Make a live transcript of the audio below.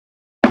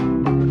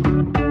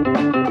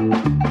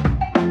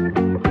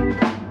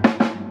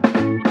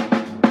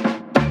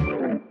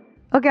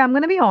Okay, I'm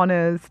gonna be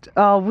honest.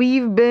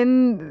 We've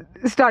been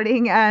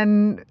studying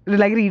and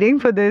like reading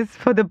for this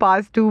for the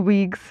past 2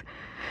 weeks,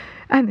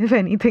 and if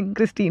anything,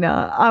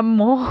 Christina, I'm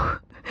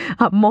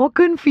more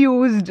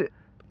confused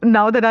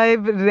now that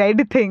I've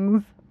read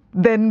things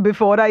than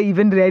before I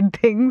even read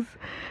things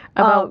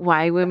About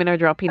why women are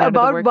dropping out of the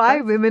about why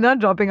workforce? women are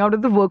dropping out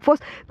of the workforce.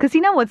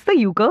 Christina, what's the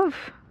U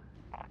curve?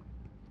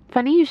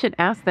 Funny you should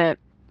ask that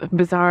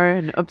bizarre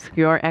and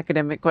obscure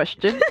academic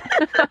question.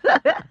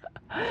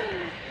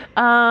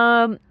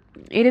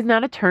 It is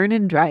not a turn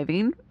in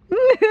driving.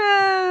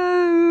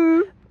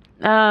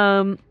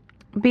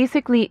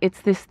 Basically,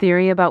 it's this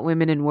theory about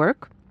women in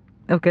work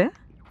Okay.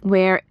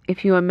 where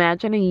if you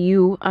imagine a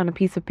U on a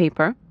piece of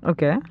paper,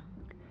 Okay.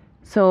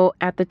 so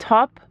at the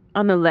top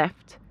on the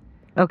left,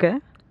 Okay.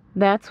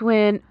 that's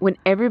when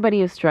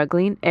everybody is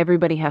struggling,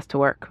 everybody has to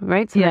work,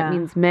 right? So Yeah. that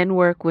means men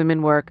work,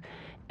 women work.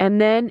 And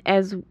then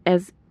as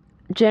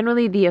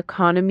generally the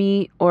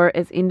economy or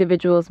as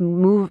individuals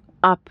move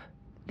up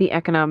the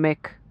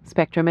economic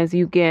spectrum, as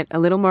you get a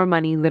little more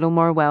money, little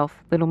more wealth,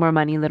 little more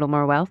money, little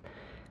more wealth,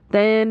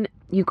 then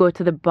you go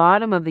to the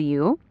bottom of the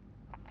U,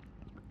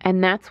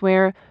 and that's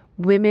where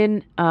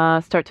women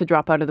start to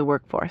drop out of the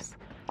workforce.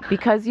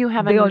 Because you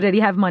have They already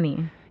have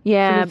money.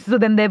 yeah, So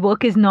then their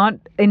work is not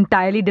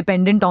entirely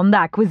dependent on the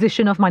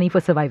acquisition of money for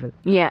survival.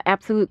 yeah,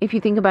 absolutely. If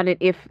you think about it,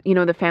 if,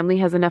 the family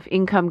has enough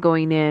income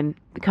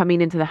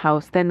coming into the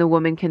house, then the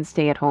woman can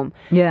stay at home.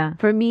 Yeah.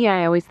 For me,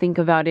 I always think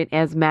about it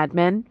as Mad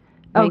Men.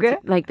 Okay.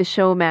 Like the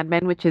show Mad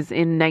Men, which is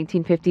in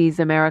 1950s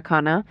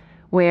Americana,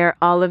 where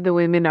all of the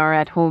women are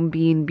at home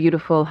being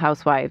beautiful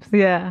housewives.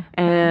 Yeah.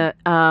 And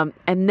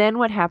then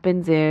what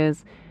happens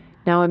is,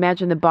 now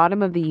imagine the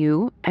bottom of the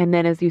U, and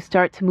then as you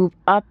start to move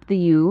up the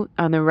U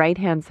on the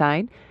right-hand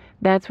side,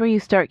 that's where you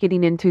start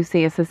getting into,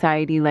 say, a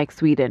society like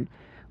Sweden,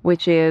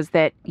 which is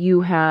that you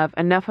have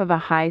enough of a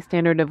high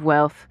standard of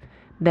wealth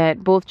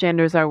that both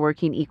genders are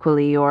working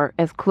equally or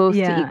as close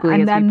to equally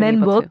and as we've been then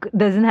able work to.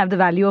 doesn't have the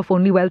value of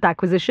only wealth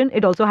acquisition.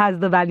 It also has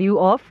the value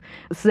of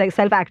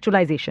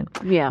self-actualization.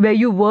 Yeah. Where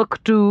you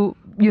work to,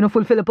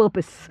 fulfill a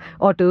purpose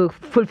or to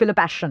fulfill a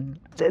passion.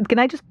 Can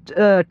I just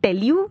tell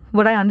you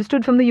what I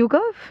understood from the U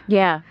curve?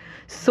 Yeah.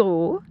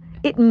 So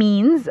it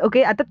means,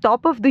 okay, at the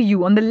top of the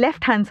U, on the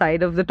left-hand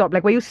side of the top,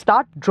 like where you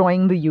start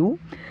drawing the U,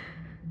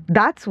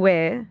 that's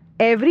where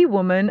every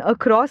woman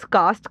across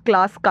caste,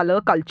 class,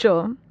 color,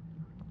 culture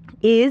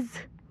is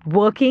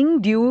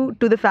working due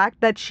to the fact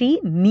that she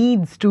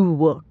needs to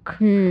work.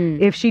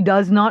 If she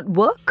does not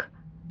work,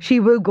 she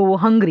will go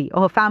hungry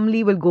or her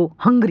family will go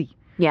hungry.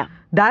 Yeah.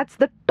 That's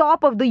the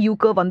top of the U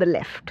curve on the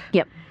left.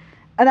 Yep.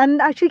 And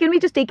then actually, can we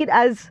just take it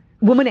as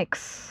woman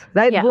X,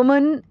 right? Yeah.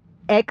 Woman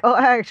X. Oh,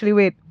 actually,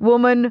 wait.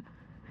 Woman.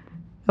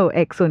 Oh,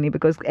 X only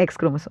because X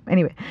chromosome.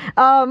 Anyway,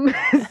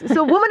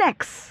 so woman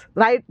X,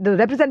 right? The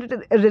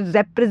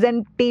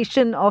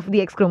representation of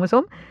the X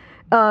chromosome,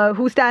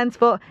 who stands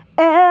for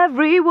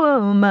every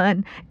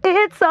woman.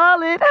 It's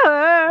all in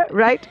her,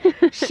 right?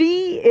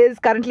 She is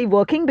currently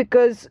working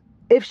because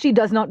if she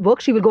does not work,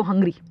 she will go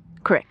hungry.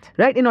 Correct.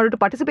 Right? In order to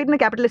participate in a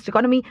capitalist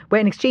economy where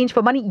in exchange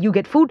for money you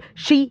get food,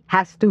 she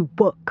has to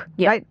work.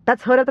 Yeah. Right?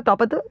 That's her at the top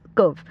of the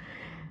curve.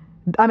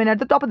 I mean, at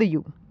the top of the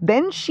U.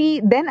 Then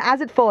as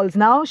it falls,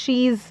 now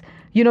she's,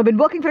 been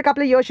working for a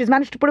couple of years. She's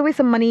managed to put away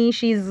some money.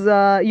 She's,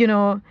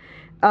 become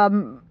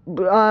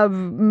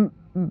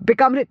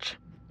rich.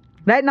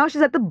 Right? Now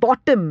she's at the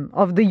bottom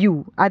of the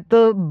U, at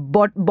the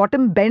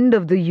bottom bend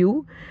of the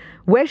U,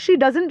 where she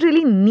doesn't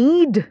really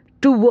need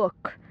to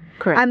work.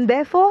 Correct. And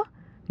therefore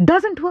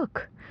doesn't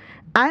work.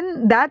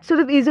 And that sort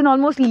of is an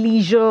almost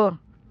leisure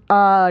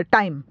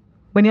time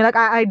when you're like,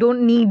 I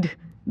don't need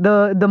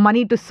the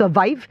money to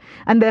survive,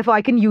 and therefore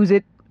I can use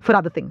it for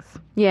other things.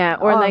 Yeah,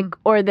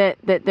 or that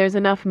there's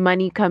enough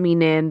money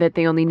coming in that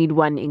they only need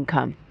one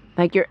income.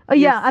 Like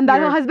and that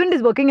her husband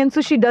is working, and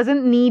so she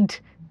doesn't need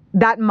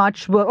that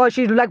much work, or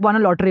she like won a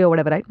lottery or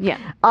whatever, right? Yeah.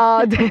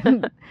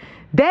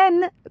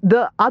 Then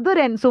the other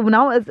end. So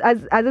now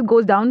as it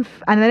goes down,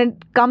 and then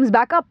it comes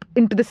back up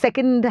into the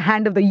second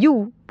hand of the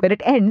U where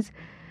it ends.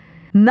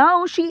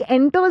 Now she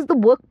enters the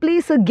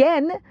workplace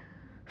again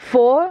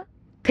for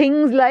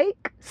things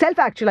like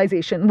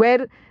self-actualization,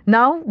 where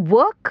now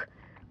work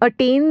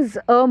attains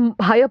a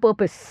higher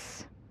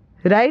purpose,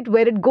 right?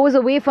 Where it goes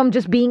away from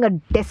just being a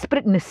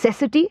desperate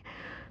necessity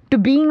to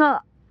being a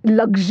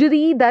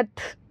luxury that,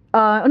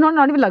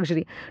 not even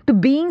luxury, to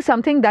being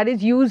something that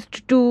is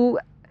used to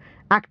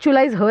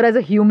actualize her as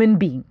a human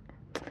being.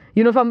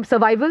 From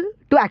survival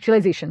to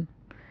actualization.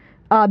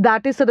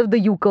 That is sort of the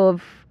U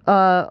curve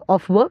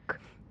of work.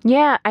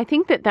 Yeah, I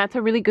think that's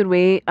a really good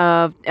way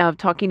of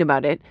talking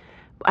about it.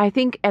 I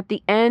think at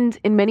the end,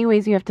 in many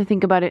ways, you have to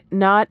think about it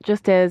not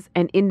just as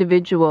an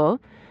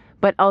individual,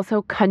 but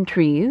also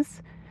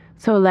countries.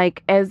 So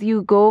like as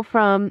you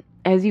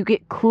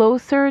get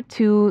closer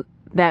to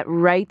that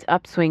right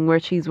upswing where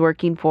she's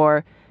working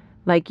for,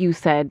 like you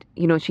said,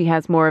 she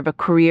has more of a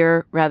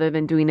career rather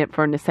than doing it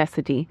for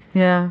necessity.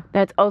 Yeah.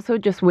 That's also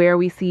just where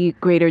we see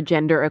greater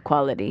gender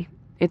equality.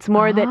 It's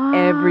more that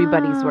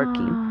everybody's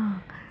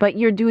working, but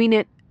you're doing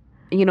it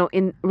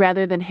in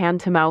rather than hand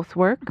to mouth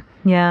work,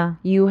 Yeah.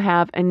 you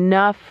have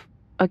enough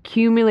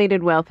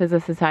accumulated wealth as a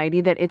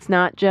society that it's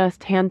not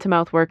just hand to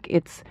mouth work,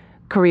 it's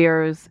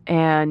careers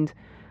and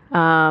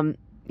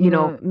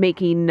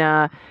making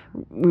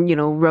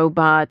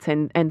robots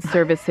and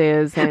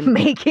services and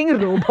Making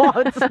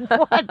robots.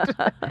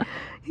 What?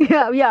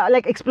 Yeah,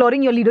 like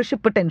exploring your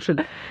leadership potential.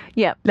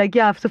 yeah. Like,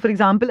 yeah, so for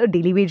example, a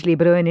daily wage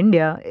laborer in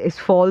India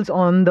falls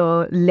on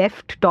the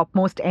left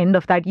topmost end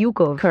of that U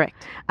curve. Correct.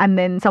 And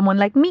then someone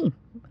like me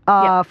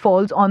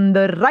falls on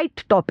the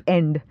right top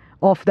end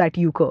of that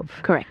U curve.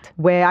 Correct.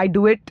 Where I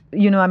do it,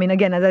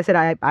 again, as I said,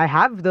 I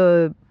have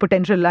the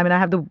potential.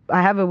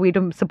 I have a way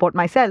to support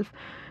myself.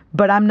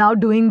 But I'm now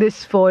doing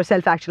this for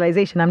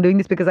self-actualization. I'm doing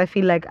this because I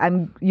feel like I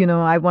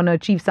want to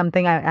achieve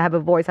something. I have a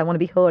voice. I want to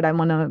be heard. I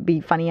want to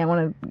be funny. I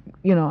want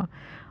to,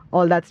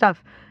 all that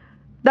stuff.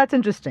 That's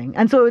interesting.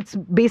 And so it's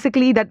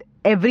basically that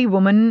every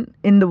woman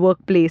in the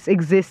workplace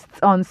exists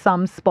on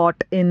some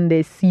spot in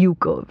this U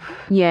curve.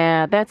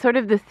 Yeah, that's sort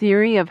of the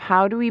theory of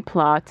how do we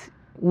plot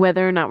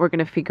whether or not we're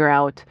going to figure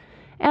out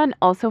and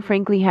also,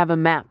 frankly, have a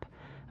map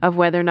of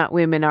whether or not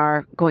women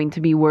are going to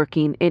be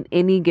working in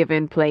any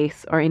given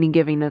place or any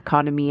given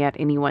economy at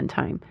any one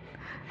time.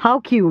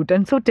 How cute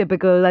and so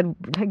typical that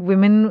like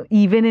women,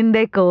 even in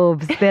their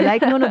curves, they're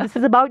like, no, this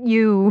is about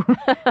you.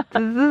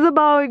 This is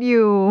about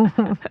you.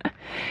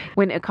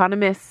 When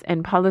economists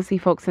and policy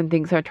folks and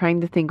things are trying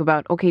to think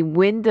about, okay,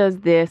 when does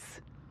this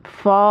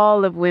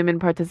fall of women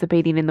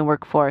participating in the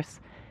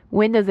workforce,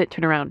 when does it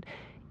turn around?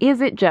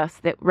 Is it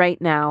just that right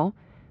now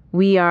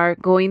we are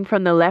going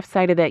from the left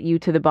side of that U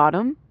to the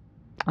bottom?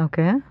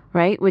 Okay.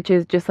 Right? Which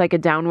is just like a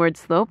downward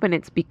slope. And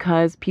it's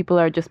because people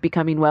are just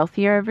becoming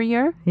wealthier every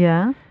year.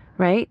 Yeah.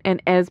 Right?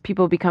 And as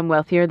people become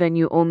wealthier, then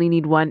you only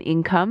need one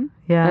income.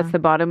 Yeah. That's the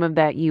bottom of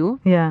that U.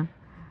 Yeah.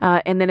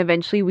 And then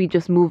eventually we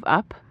just move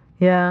up.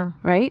 Yeah.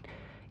 Right?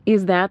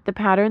 Is that the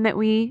pattern that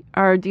we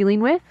are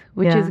dealing with?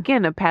 Which is,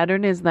 again, a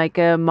pattern is like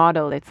a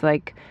model. It's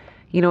like,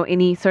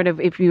 any sort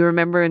of, if you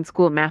remember in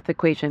school, math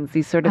equations,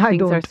 these sort of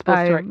things are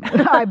supposed to work.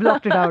 I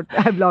blocked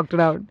it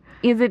out.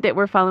 Is it that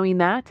we're following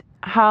that?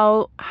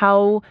 How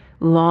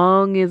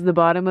long is the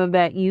bottom of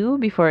that U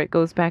before it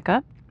goes back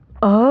up?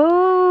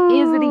 Oh.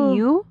 Is it a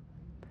U?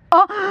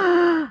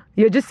 Oh,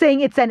 you're just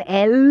saying it's an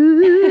L.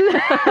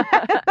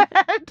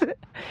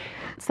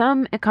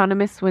 Some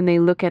economists, when they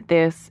look at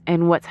this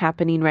and what's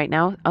happening right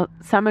now,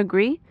 some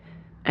agree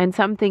and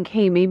some think,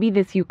 hey, maybe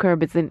this U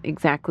curve isn't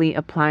exactly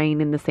applying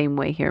in the same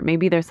way here.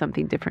 Maybe there's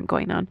something different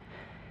going on.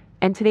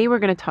 And today we're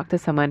going to talk to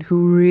someone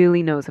who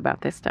really knows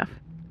about this stuff.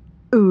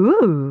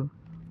 Ooh.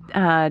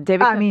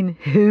 Devika. I mean,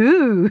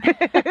 who?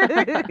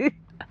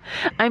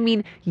 I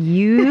mean,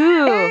 you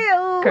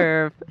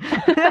curve.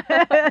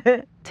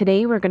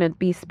 Today, we're going to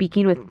be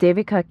speaking with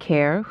Devika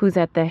Kher, who's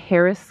at the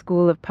Harris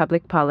School of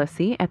Public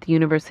Policy at the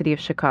University of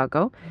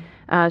Chicago.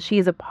 She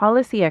is a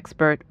policy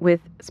expert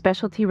with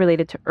specialty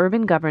related to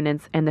urban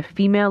governance and the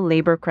female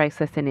labor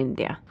crisis in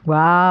India.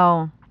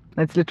 Wow.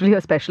 That's literally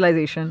her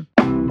specialization.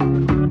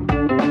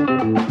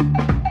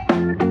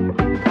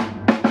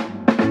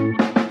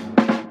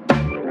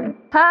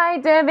 Hi,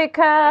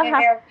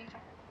 Devika.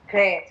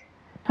 Great.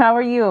 How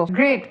are you?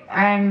 Great.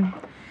 I'm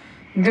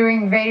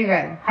doing very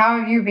well. How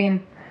have you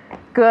been?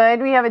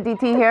 Good. We have a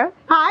DT here.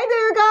 Hi,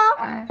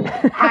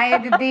 Devika. Hi,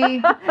 Aditi.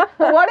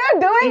 What are you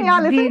doing?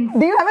 It's Listen, been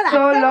do you have an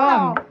so accent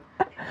long.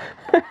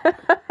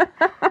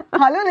 now?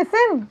 Hello,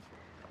 listen.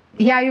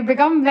 Yeah, you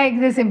become like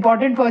this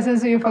important person,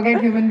 so you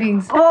forget human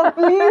beings. Oh,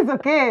 please,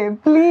 okay.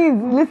 Please,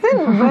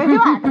 listen. Where's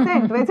your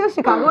accent? Where's your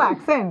Chicago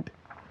accent?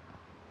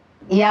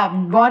 Yeah,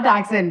 what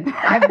accent?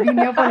 I've been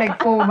here for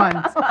like 4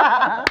 months.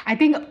 I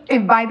think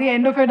if by the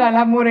end of it, I'll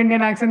have more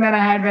Indian accent than I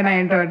had when I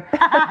entered.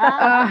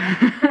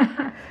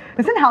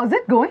 Listen, how's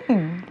it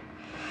going?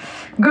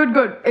 Good.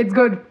 It's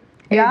good.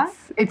 Yeah?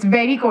 It's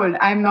very cold.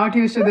 I'm not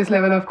used to this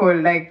level of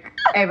cold, like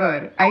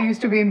ever. I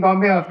used to be in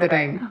Bombay half the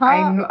time.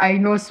 I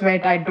know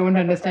sweat. I don't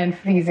understand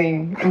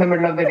freezing in the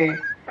middle of the day.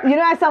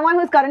 As someone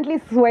who's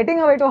currently sweating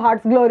away to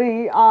heart's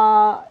glory,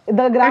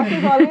 the grass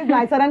is always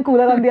nicer and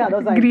cooler on the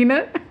other side.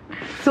 Greener?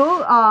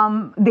 So,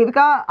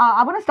 Devika,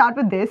 I want to start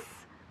with this.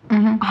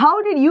 Mm-hmm.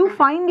 How did you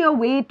find your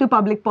way to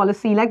public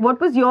policy? Like, what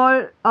was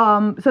your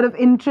sort of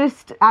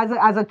interest as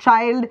a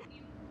child?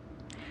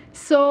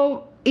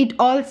 So, it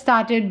all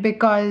started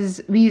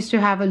because we used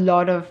to have a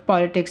lot of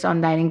politics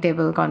on dining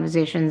table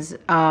conversations.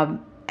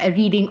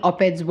 Reading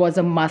op-eds was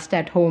a must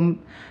at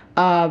home.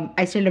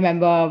 I still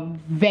remember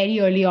very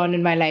early on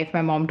in my life,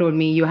 my mom told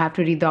me, you have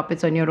to read the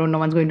op-eds on your own. No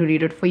one's going to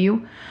read it for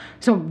you.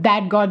 So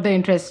that got the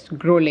interest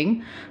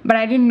growing. But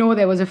I didn't know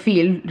there was a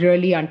field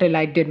really until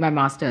I did my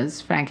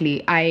master's,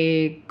 frankly.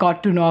 I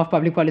got to know of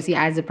public policy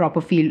as a proper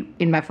field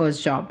in my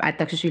first job at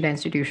Takshashila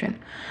Institution.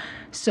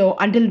 So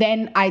until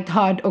then, I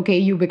thought, okay,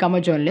 you become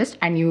a journalist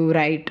and you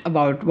write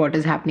about what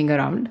is happening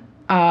around.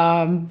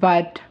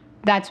 But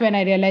that's when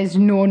I realized,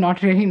 no,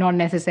 not really, not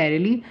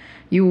necessarily.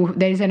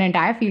 There is an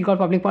entire field called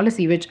public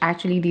policy, which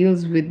actually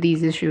deals with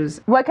these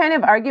issues. What kind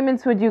of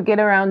arguments would you get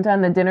around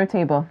on the dinner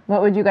table?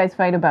 What would you guys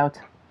fight about?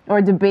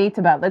 Or debate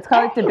about. Let's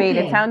call it debate.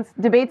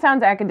 Debate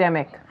sounds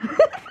academic.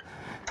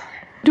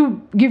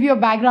 To give you a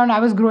background, I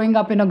was growing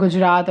up in a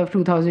Gujarat of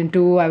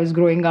 2002. I was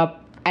growing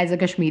up as a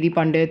Kashmiri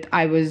Pandit.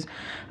 I was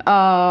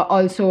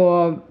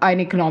also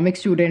an economics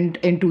student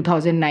in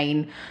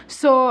 2009.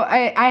 So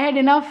I had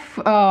enough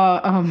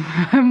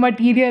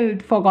material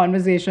for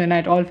conversation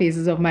at all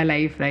phases of my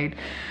life, right?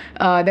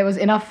 There was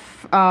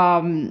enough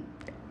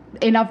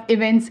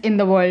events in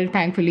the world,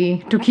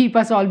 thankfully, to keep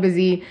us all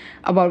busy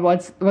about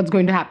what's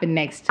going to happen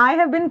next. I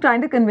have been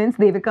trying to convince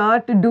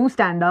Devika to do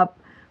stand-up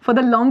for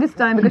the longest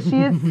time because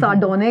she is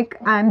sardonic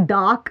and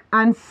dark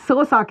and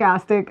so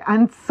sarcastic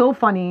and so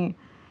funny.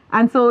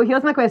 And so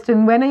here's my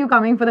question. When are you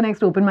coming for the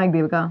next open mic,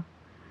 Devika?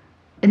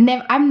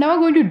 I'm never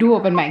going to do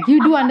open mic.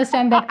 You do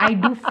understand that I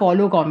do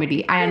follow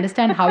comedy. I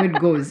understand how it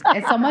goes.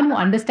 As someone who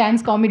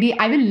understands comedy,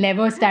 I will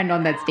never stand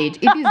on that stage.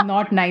 It is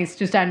not nice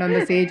to stand on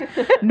the stage.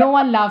 No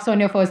one laughs on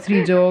your first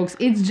 3 jokes.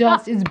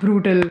 It's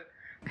brutal.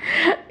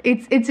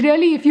 It's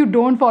really, if you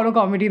don't follow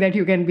comedy, that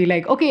you can be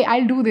like, okay,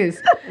 I'll do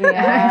this.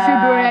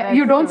 Yeah, if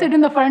you don't sit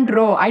in the front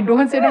row. I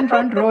don't sit in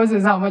front rows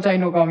is how much I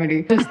know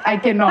comedy. I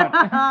cannot.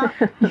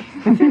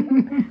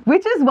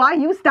 Which is why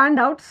you stand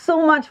out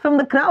so much from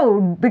the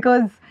crowd,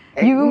 because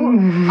you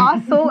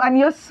are and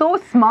you're so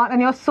smart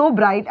and you're so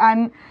bright.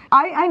 And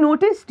I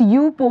noticed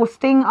you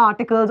posting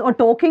articles or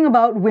talking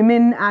about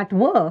women at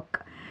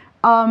work.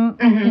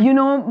 You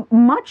know,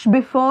 much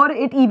before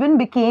it even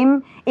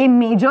became a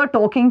major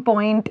talking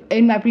point.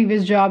 In my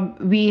previous job,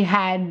 we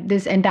had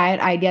this entire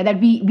idea that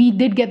we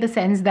did get the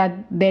sense that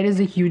there is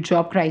a huge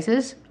job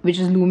crisis which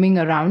is looming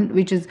around,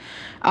 which is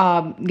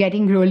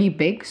getting really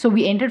big. So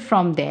we entered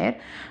from there.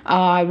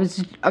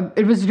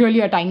 It was really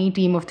a tiny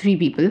team of 3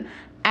 people.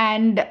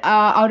 And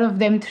out of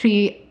them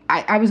 3,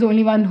 I was the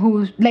only one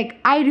who,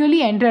 I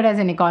really entered as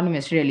an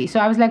economist, really. So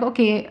I was like,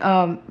 okay,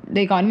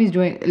 the economy is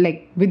doing,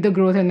 with the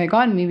growth in the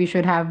economy, we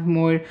should have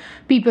more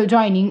people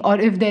joining. Or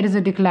if there is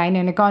a decline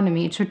in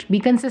economy, it should be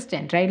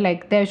consistent,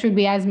 right? There should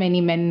be as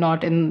many men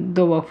not in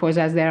the workforce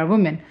as there are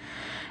women.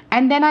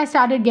 And then I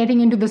started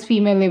getting into this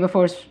female labor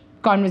force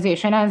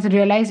conversation and I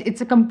realized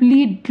it's a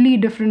completely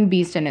different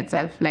beast in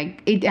itself.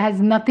 It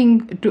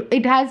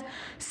has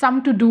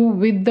some to do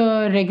with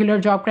the regular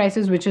job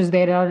crisis, which is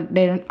there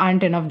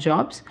aren't enough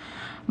jobs.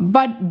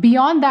 But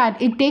beyond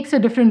that, it takes a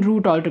different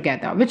route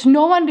altogether, which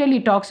no one really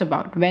talks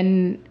about.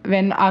 When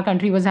our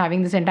country was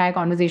having this entire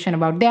conversation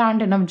about there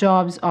aren't enough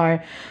jobs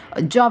or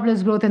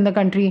jobless growth in the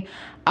country,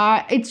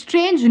 it's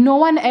strange. No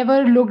one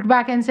ever looked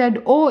back and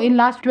said, oh, in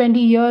last 20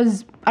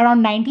 years,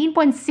 around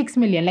 19.6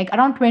 million,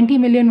 around 20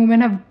 million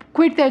women have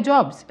quit their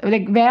jobs.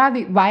 Where are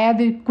they? Why are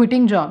they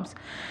quitting jobs?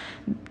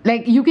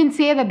 You can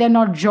say that they're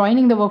not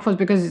joining the workforce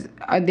because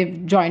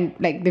they've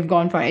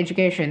gone for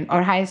education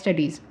or higher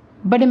studies.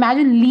 But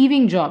imagine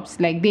leaving jobs.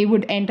 They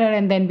would enter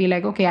and then be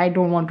like, okay, I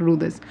don't want to do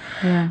this.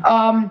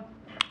 Yeah.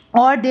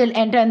 Or they'll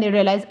enter and they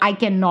realize I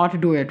cannot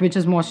do it, which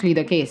is mostly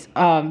the case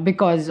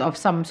because of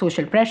some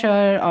social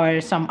pressure or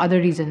some other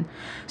reason.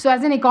 So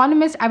as an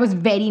economist, I was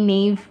very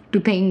naive to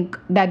think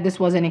that this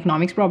was an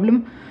economics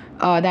problem,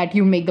 that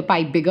you make the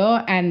pie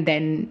bigger and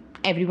then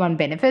everyone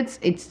benefits.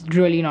 It's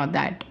really not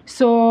that.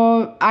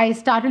 So I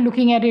started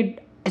looking at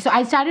it. So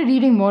I started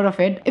reading more of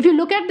it. If you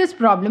look at this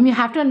problem, you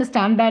have to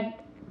understand that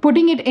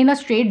putting it in a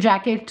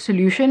straitjacket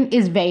solution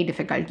is very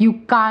difficult. You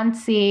can't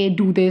say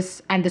do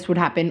this and this would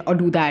happen, or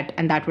do that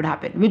and that would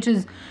happen, which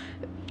is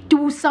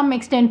to some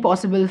extent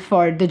possible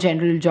for the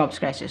general jobs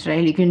crisis,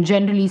 right? You can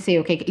generally say,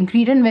 okay,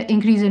 increase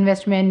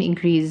investment,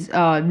 increase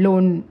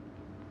loan,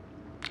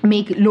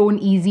 make loan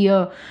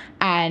easier,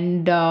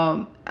 and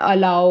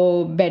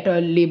allow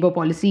better labor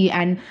policy,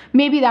 and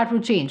maybe that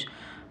would change.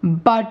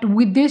 But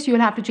with this,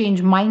 you'll have to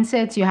change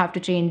mindsets. You have to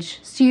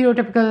change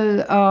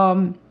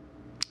stereotypical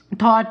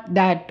thought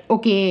that,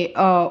 okay,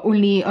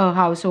 only a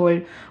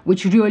household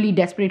which really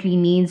desperately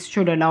needs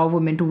should allow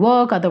women to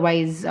work,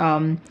 otherwise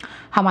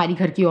हमारी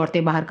घर की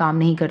औरतें बाहर काम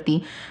नहीं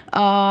करती,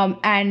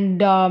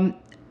 and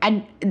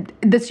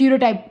the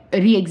stereotype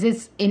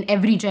re-exists in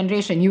every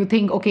generation. You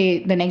think,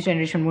 okay, the next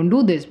generation won't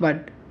do this,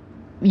 but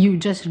you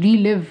just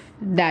relive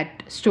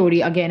that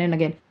story again and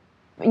again.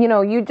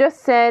 You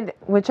just said,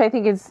 which I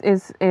think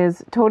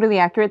is totally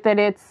accurate, that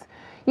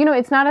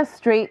it's not a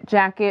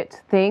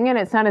straitjacket thing, and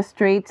it's not a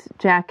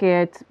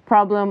straitjacket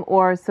problem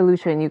or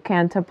solution. You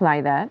can't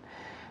apply that.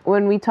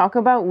 When we talk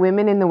about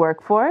women in the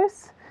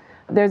workforce,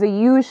 there's a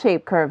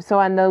U-shaped curve. So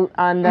on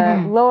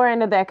the lower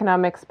end of the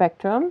economic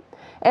spectrum,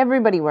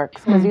 everybody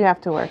works because you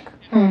have to work.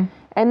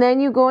 And then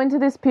you go into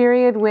this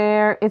period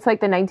where it's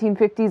like the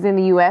 1950s in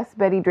the US,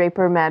 Betty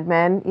Draper, Mad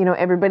Men.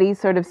 Everybody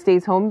sort of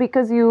stays home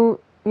because you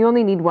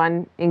only need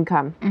one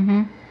income.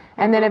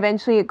 And then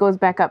eventually it goes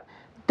back up.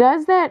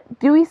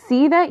 Do we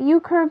see that U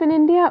curve in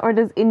India,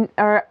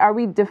 or are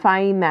we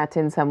defying that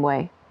in some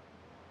way?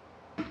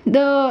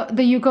 The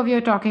U curve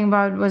you're talking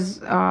about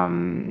was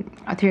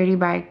a theory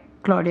by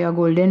Claudia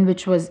Golden,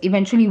 which was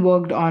eventually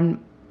worked on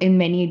in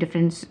many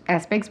different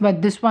aspects,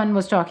 but this one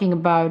was talking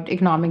about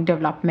economic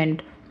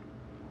development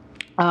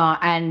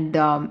and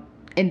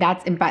and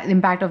that's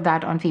impact of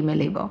that on female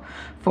labor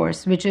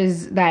force, which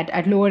is that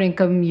at lower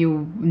income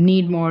you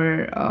need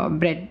more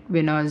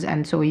breadwinners,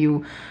 and so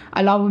you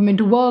allow women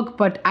to work,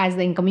 but as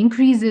the income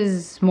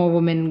increases, more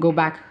women go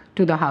back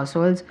to the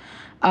households.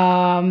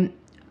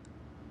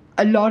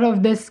 A lot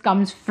of this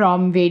comes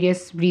from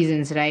various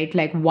reasons, right?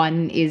 Like,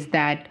 one is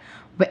that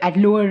at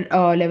lower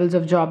levels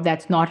of job,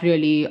 that's not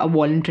really a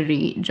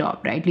voluntary job,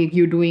 right? Like,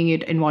 you're doing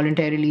it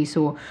involuntarily,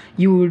 so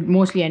you would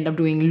mostly end up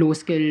doing low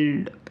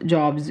skilled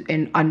jobs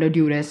in under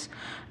duress.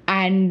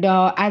 And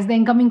as the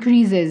income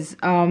increases,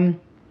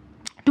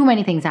 too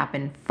many things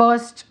happen.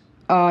 First,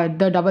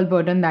 the double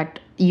burden that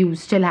you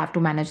still have to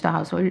manage the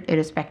household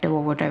irrespective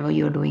of whatever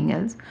you're doing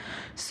else.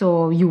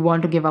 So you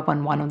want to give up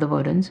on one of the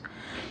burdens.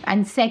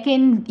 And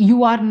second,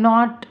 you are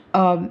not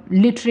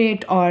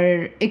literate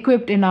or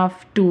equipped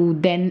enough to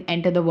then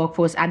enter the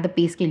workforce at the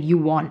pay scale you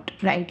want,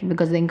 right?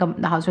 Because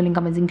the household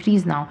income has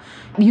increased now.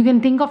 You can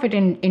think of it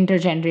in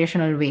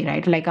intergenerational way,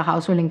 right? Like, a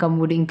household income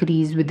would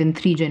increase within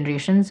 3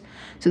 generations.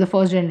 So the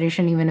first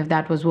generation, even if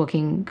that was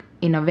working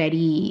in a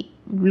very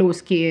low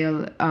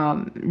scale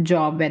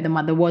job where the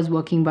mother was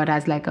working but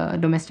as like a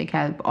domestic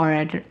help or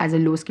as a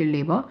low skilled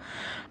labor,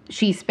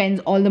 she spends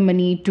all the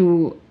money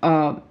to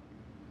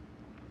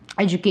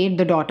educate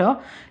the daughter.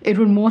 It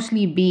would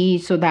mostly be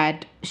so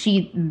that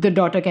the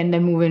daughter can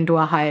then move into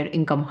a higher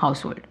income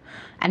household,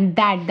 and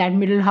that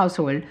middle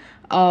household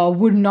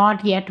would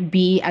not yet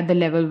be at the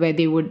level where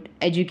they would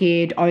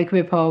educate or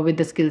equip her with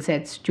the skill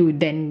sets to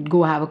then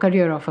go have a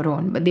career of her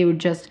own, but they would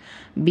just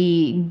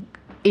be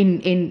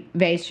in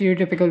very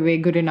stereotypical way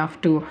good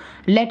enough to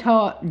let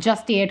her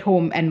just stay at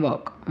home and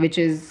work, which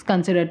is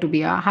considered to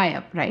be a high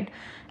up, right?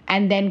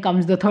 And then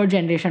comes the third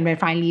generation, where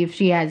finally, if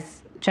she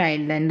has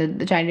child, then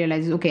the child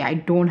realizes, okay, I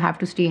don't have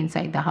to stay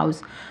inside the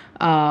house.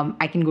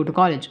 I can go to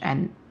college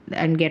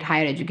and get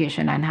higher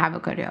education and have a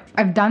career.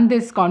 I've done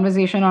this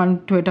conversation on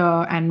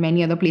Twitter and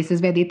many other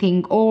places where they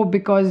think, oh,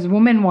 because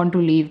women want to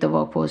leave the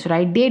workforce,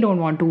 right? They don't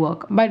want to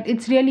work. But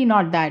it's really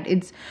not that.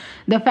 It's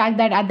the fact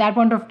that at that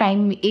point of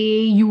time,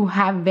 A, you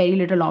have very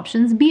little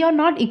options. B, you're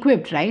not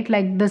equipped, right?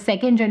 Like, the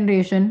second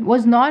generation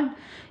was not,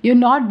 you're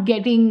not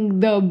getting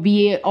the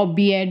BA or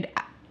BEd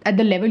at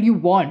the level you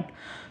want.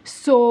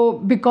 So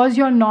because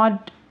you're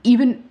not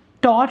even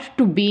taught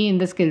to be in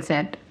the skill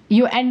set,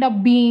 you end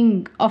up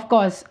being, of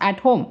course, at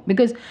home,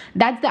 because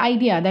that's the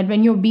idea that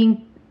when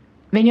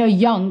you're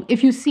young,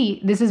 if you see,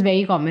 this is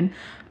very common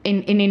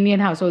in Indian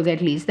households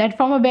at least, that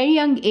from a very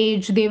young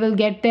age, they will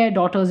get their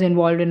daughters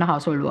involved in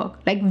household work,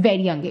 like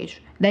very young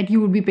age, that you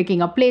would be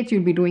picking up plates,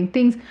 you'd be doing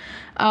things,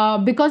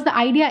 because the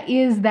idea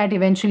is that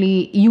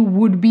eventually you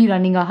would be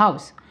running a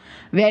house.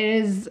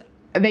 Whereas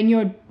when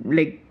you're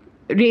like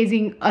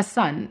raising a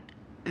son,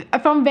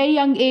 from very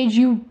young age,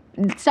 you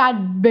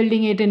start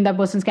building it in that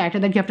person's character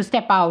that you have to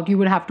step out, you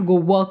would have to go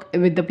work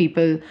with the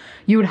people,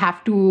 you would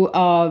have to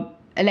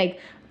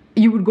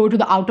you would go to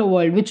the outer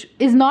world, which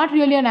is not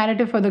really a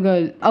narrative for the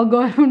girl. A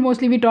girl would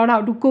mostly be taught how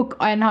to cook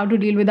and how to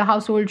deal with the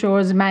household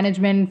chores,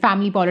 management,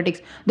 family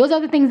politics. Those are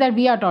the things that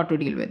we are taught to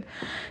deal with.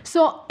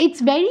 So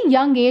it's very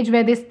young age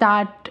where they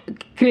start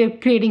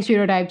creating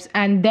stereotypes,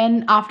 and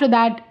then after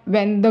that,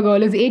 when the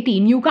girl is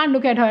 18, you can't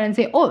look at her and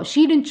say, oh,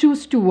 she didn't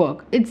choose to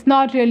work. It's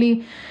not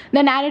really,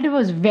 the narrative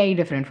was very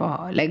different for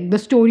her. Like, the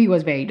story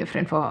was very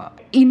different for her.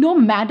 No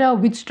matter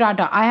which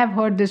strata, I have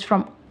heard this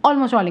from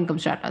almost all income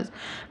stratas.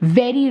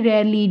 Very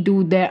rarely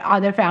do there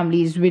other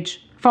families which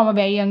from a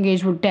very young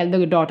age would tell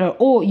the daughter,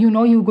 oh,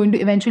 you're going to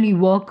eventually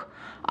work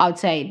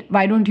outside.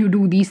 Why don't you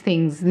do these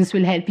things? This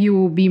will help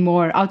you be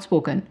more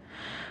outspoken.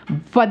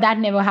 But that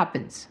never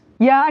happens.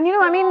 Yeah, and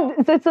I mean,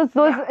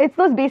 it's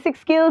those basic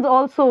skills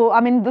also.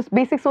 I mean, those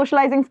basic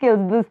socializing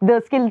skills,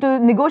 the skill to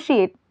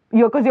negotiate.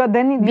 Because your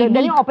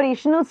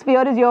operational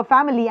sphere is your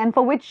family, and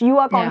for which you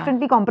are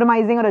constantly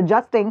compromising or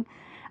adjusting.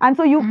 And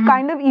so you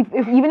kind of,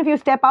 even if you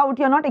step out,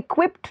 you're not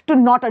equipped to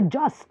not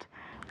adjust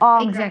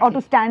or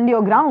to stand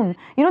your ground.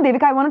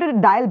 Devika, I wanted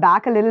to dial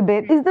back a little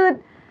bit. Is the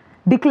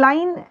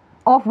decline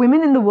of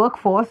women in the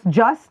workforce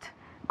just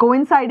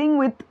coinciding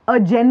with a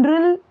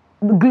general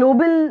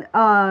global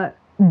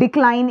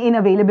decline in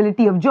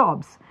availability of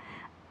jobs?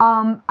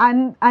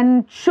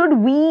 And should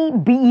we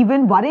be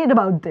even worried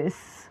about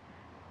this?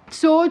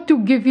 So to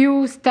give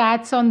you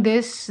stats on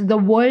this, the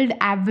world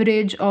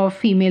average of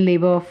female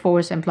labor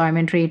force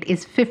employment rate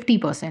is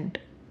 50%.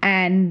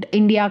 And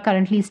India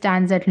currently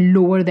stands at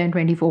lower than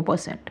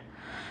 24%.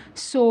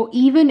 So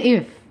even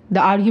if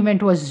the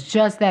argument was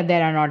just that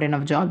there are not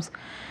enough jobs,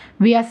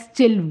 we are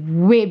still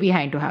way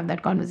behind to have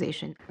that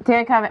conversation.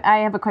 Devika, I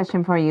have a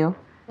question for you.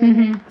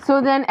 Mm-hmm.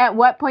 So then at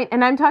what point,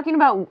 and I'm talking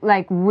about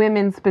like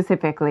women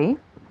specifically,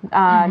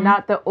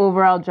 not the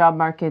overall job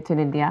market in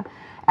India.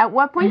 At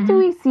what point do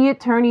we see it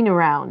turning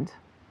around?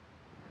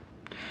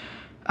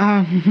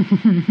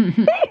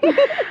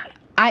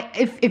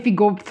 If we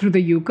go through the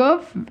U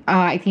curve,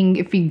 I think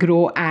if we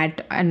grow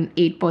at an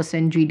 8%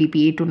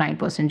 GDP, 8 to 9%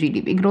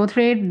 GDP growth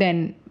rate,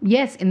 then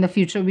yes, in the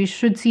future we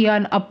should see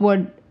an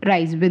upward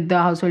rise with the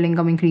household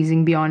income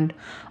increasing beyond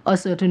a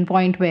certain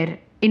point where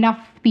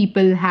enough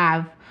people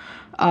have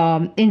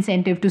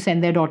incentive to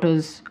send their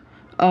daughters,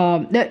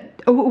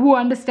 who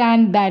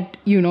understand that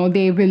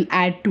they will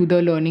add to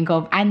the learning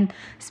curve. And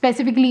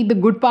specifically, the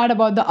good part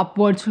about the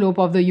upward slope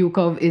of the U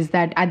curve is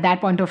that at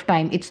that point of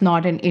time, it's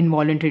not an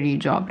involuntary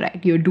job, right?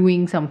 You're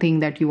doing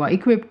something that you are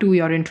equipped to,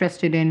 you're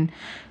interested in,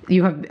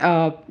 you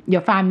have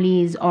your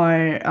families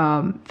or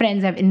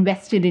friends have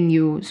invested in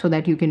you so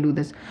that you can do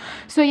this.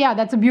 So yeah,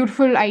 that's a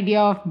beautiful idea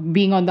of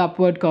being on the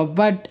upward curve,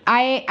 but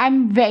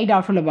I'm very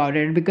doubtful about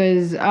it,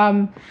 because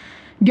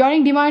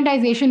during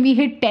demonetization, we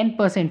hit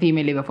 10%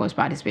 female labor force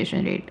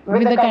participation rate.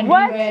 With the country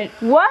where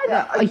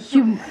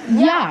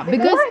yeah,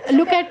 because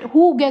look at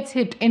who gets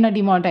hit in a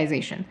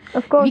demonetization.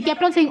 Of course. We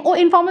kept on saying, oh,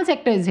 informal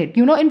sector is hit.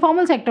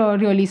 Informal sector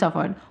really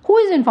suffered. Who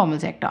is informal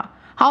sector?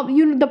 How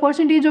the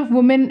percentage of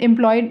women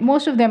employed?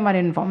 Most of them are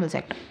in informal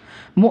sector.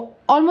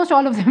 Almost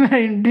all of them are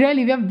in.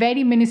 Really, we are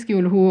very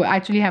minuscule who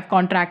actually have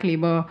contract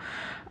labor.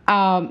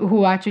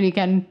 Who actually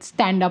can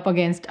stand up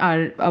against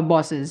our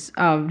bosses.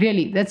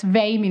 Really, that's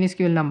very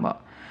minuscule number.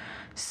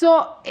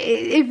 So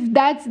if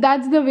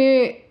that's the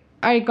way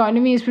our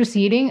economy is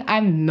proceeding,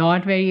 I'm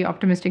not very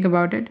optimistic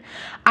about it.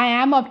 I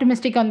am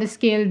optimistic on the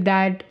scale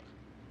that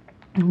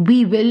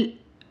we will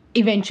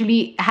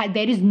eventually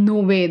there is no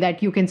way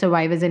that you can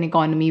survive as an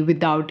economy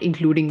without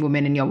including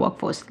women in your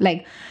workforce.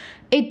 Like,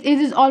 it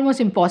is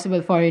almost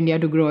impossible for India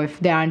to grow if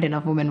there aren't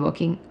enough women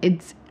working.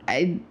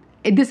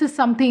 This is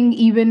something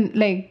even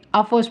like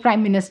our first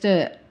prime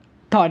minister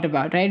thought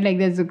about, right? Like,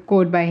 there's a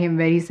quote by him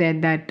where he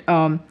said that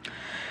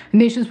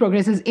nation's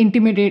progress is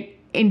intimately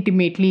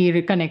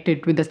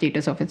connected with the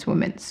status of its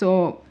women.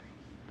 So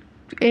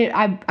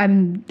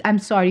I'm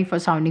sorry for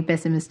sounding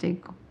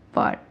pessimistic,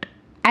 but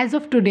as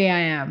of today, I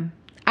am.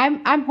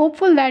 I'm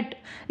hopeful that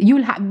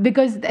you'll have,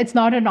 because it's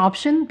not an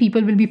option.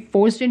 People will be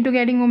forced into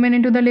getting women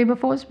into the labor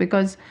force,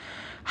 because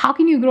how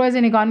can you grow as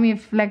an economy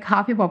if like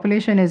half your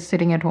population is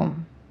sitting at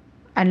home?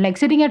 And like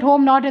sitting at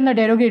home, not in the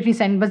derogatory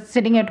sense, but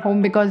sitting at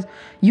home because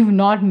you've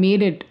not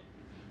made it,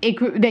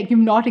 you've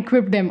not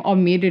equipped them or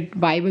made it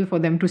viable for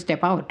them to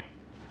step out.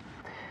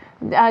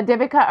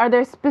 Devika, are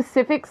there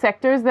specific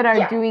sectors that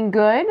are doing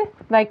good?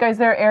 Like, is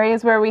there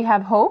areas where we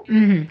have hope?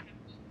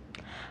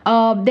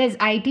 There's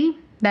IT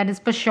that is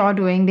for sure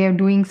doing. They're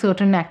doing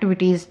certain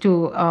activities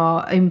to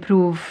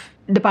improve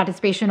the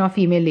participation of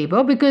female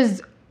labor,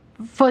 because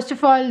first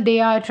of all,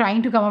 they are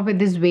trying to come up with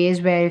these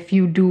ways where if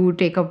you do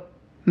take a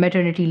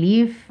maternity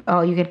leave,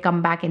 you can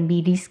come back and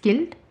be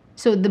reskilled.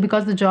 So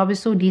because the job is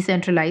so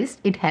decentralized,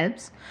 it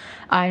helps,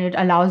 and it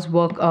allows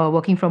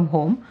working from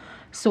home.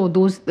 So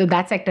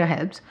that sector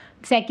helps.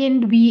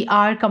 Second, we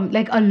are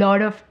like a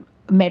lot of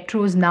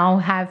metros now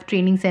have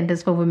training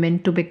centers for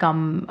women to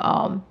become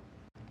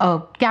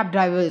cab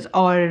drivers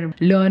or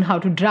learn how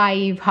to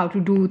drive, how to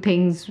do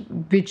things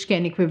which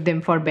can equip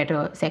them for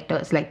better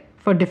sectors, like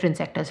for different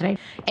sectors, right?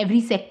 Every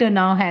sector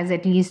now has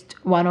at least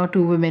one or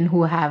two women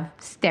who have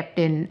stepped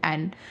in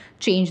and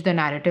changed the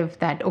narrative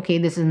that, okay,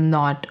 this is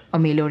not a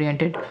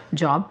male-oriented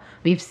job.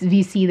 We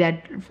see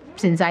that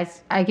since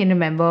I can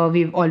remember,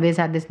 we've always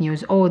had this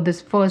news, oh,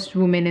 this first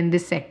woman in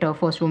this sector,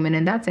 first woman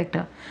in that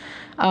sector.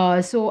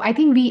 So I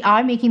think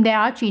there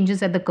are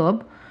changes at the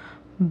curb.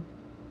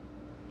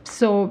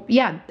 So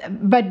yeah,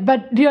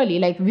 but really,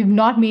 like, we've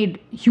not made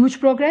huge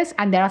progress,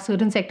 and there are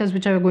certain sectors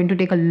which are going to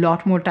take a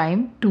lot more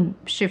time to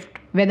shift,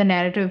 where the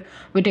narrative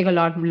will take a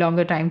lot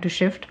longer time to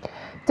shift.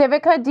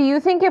 Devika, do you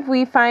think if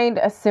we find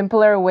a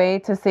simpler way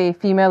to say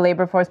female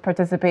labor force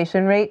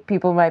participation rate,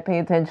 people might pay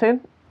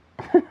attention?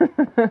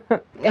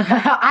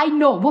 I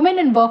know, women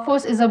in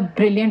workforce is a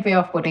brilliant way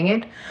of putting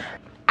it.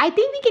 I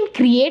think we can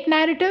create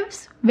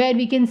narratives where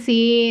we can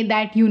say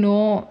that,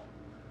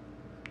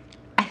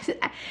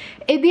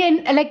 at the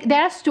end, like,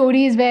 there are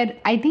stories where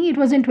I think it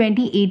was in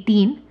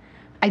 2018,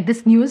 like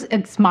this news,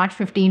 it's March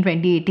 15,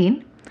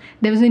 2018.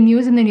 There was a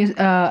news in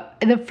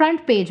the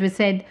front page which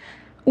said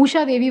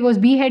Usha Devi was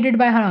beheaded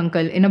by her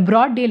uncle in a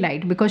broad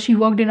daylight because she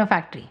worked in a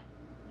factory.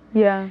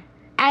 Yeah.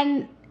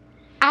 And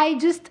I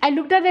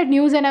looked at that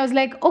news and I was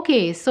like,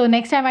 okay, so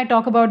next time I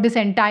talk about this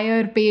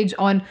entire page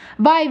on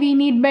why we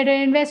need better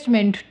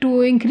investment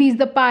to increase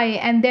the pie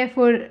and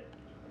therefore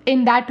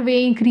in that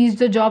way increase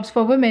the jobs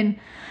for women,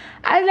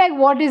 I was like,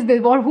 what is this?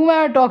 Who am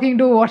I talking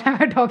to? What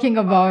am I talking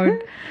about?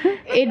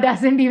 It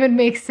doesn't even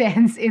make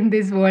sense in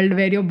this world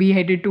where you're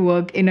beheaded to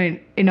work in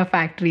a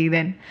factory.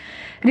 Then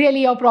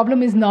really your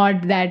problem is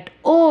not that,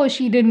 oh,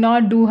 she did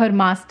not do her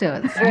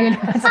master's. Really,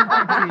 that's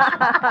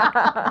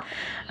not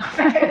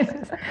the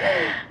issue.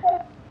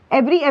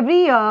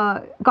 Every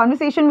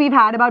conversation we've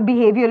had about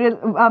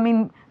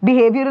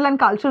behavioral and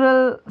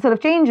cultural sort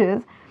of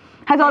changes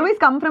has always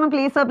come from a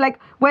place of like,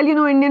 well,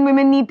 Indian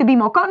women need to be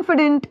more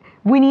confident.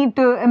 We need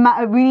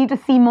to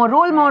see more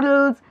role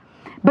models.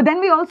 But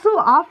then we also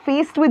are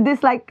faced with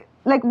this like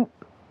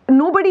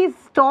nobody's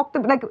talked,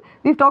 like,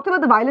 we've talked about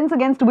the violence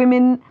against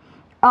women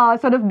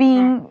sort of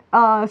being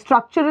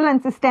structural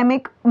and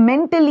systemic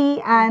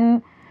mentally.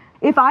 And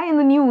if I in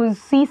the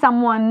news see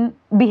someone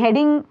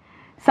beheading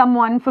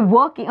someone for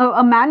working,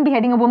 a man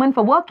beheading a woman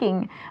for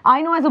working.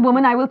 I know as a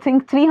woman, I will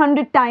think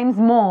 300 times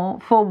more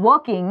for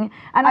working.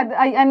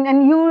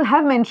 And you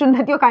have mentioned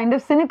that you're kind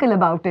of cynical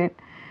about it.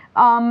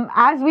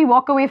 As we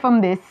walk away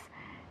from this,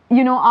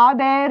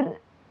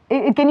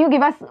 can you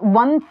give us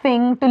one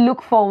thing to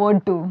look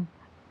forward to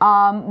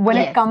when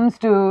it comes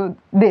to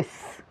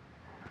this?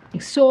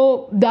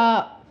 So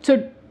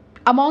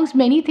amongst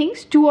many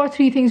things, 2 or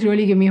 3 things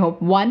really give me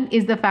hope. One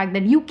is the fact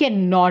that you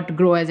cannot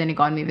grow as an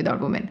economy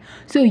without women.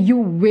 So you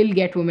will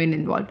get women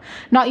involved.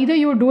 Now, either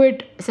you would do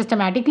it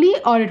systematically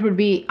or it would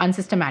be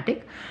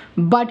unsystematic,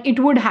 but it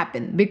would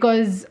happen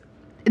because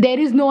there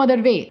is no other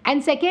way.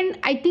 And second,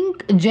 I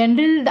think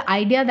the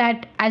idea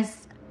that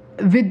as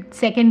with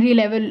secondary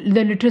level,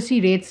 the literacy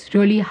rates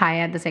really high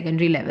at the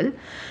secondary level,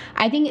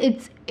 I think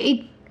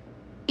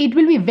it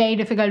will be very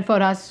difficult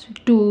for us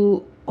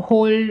to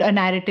hold a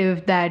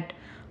narrative that,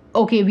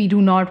 okay, we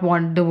do not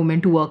want the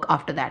woman to work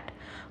after that.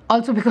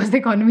 Also, because the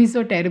economy is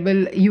so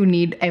terrible, you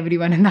need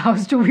everyone in the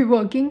house to be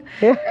working.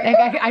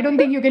 Like, I don't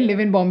think you can live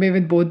in Bombay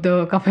with both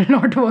the couple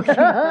not working.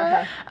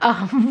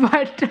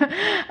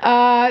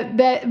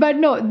 But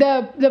no,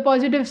 the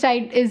positive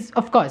side is,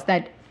 of course,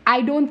 that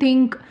I don't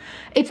think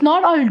it's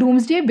not all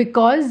doomsday,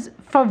 because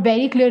for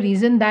very clear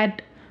reason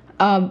that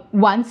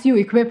once you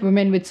equip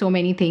women with so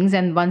many things,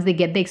 and once they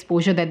get the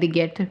exposure that they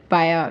get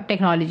via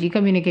technology,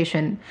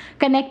 communication,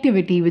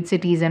 connectivity with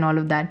cities and all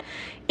of that,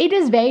 it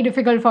is very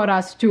difficult for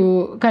us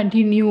to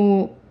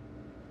continue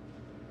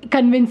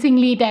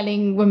convincingly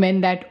telling women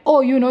that,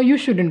 oh, you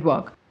shouldn't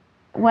work.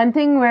 One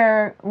thing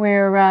we're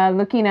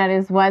looking at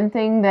is one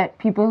thing that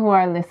people who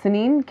are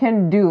listening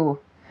can do.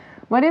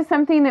 What is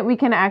something that we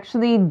can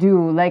actually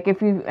do? Like, if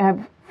you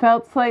have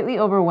felt slightly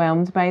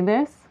overwhelmed by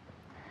this,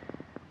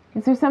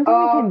 is there something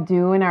we can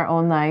do in our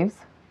own lives?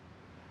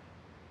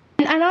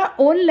 And our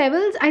own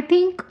levels, I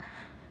think,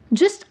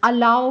 just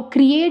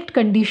create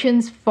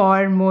conditions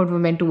for more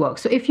women to work.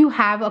 So if you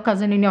have a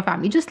cousin in your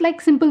family, just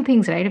like simple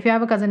things, right? If you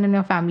have a cousin in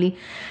your family,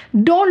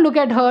 don't look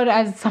at her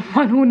as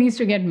someone who needs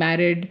to get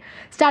married.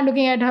 Start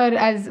looking at her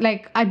as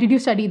like, did you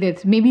study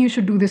this? Maybe you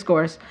should do this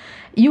course.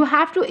 You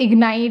have to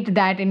ignite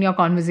that in your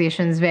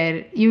conversations,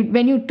 where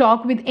when you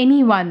talk with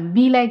anyone,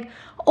 be like,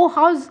 oh,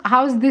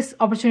 how's this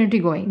opportunity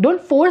going?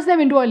 Don't force them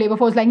into a labor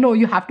force like, no,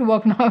 you have to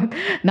work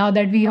now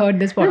that we heard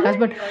this podcast.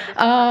 But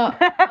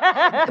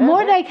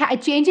more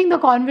like changing the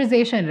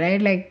conversation,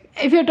 right? Like,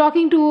 if you're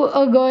talking to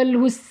a girl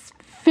who's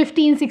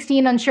 15,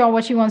 16, unsure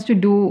what she wants to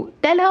do,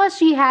 tell her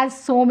she has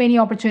so many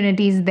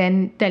opportunities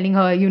than telling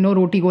her,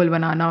 roti gol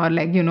banana, or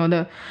like,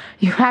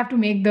 you have to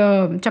make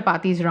the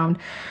chapatis round.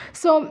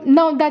 So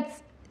now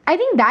I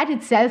think that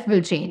itself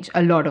will change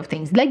a lot of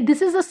things. Like,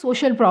 this is a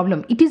social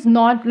problem. It is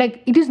not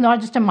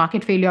just a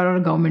market failure or a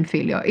government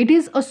failure. It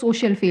is a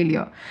social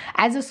failure.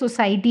 As a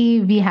society,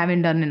 we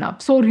haven't done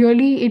enough. So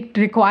really, it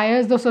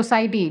requires the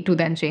society to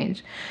then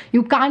change.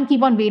 You can't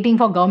keep on waiting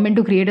for government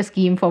to create a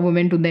scheme for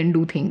women to then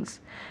do things.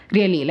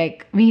 Really,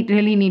 like, we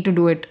really need to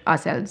do it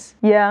ourselves.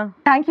 Yeah.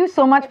 Thank you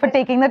so much for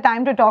taking the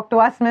time to talk to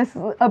us, Miss.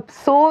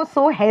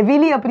 So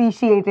heavily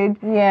appreciated.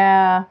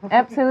 Yeah,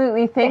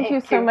 absolutely. Thank you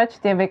so much,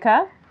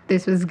 Devika.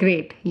 This was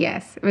great.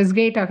 Yes, it was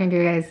great talking to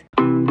you guys.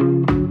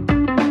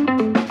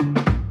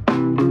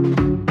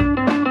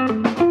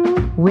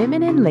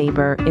 Women in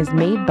Labor is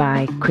made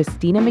by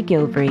Christina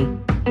McGilvery,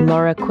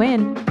 Laura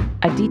Quinn,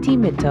 Aditi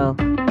Mittal,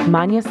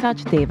 Manya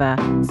Sachdeva,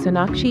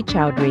 Sonakshi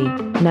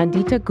Chowdhury,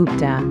 Nandita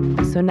Gupta,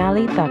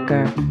 Sonali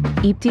Thakur,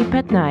 Ipti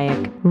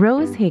Patnaik,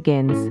 Rose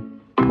Higgins,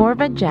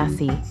 Porva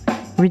Jassi,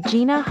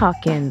 Regina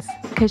Hawkins,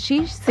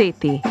 Kashish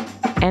Sethi,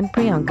 and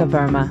Priyanka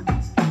Verma.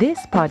 This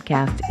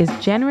podcast is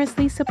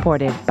generously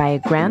supported by a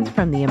grant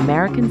from the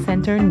American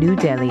Center, New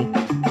Delhi.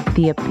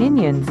 The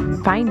opinions,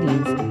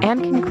 findings,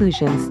 and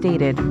conclusions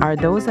stated are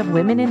those of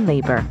Women in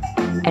Labor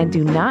and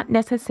do not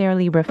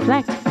necessarily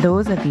reflect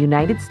those of the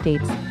United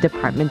States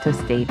Department of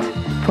State.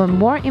 For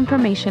more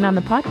information on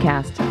the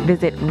podcast,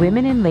 visit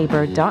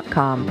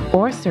womeninlabor.com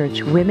or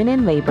search Women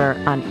in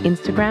Labor on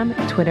Instagram,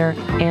 Twitter,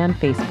 and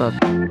Facebook.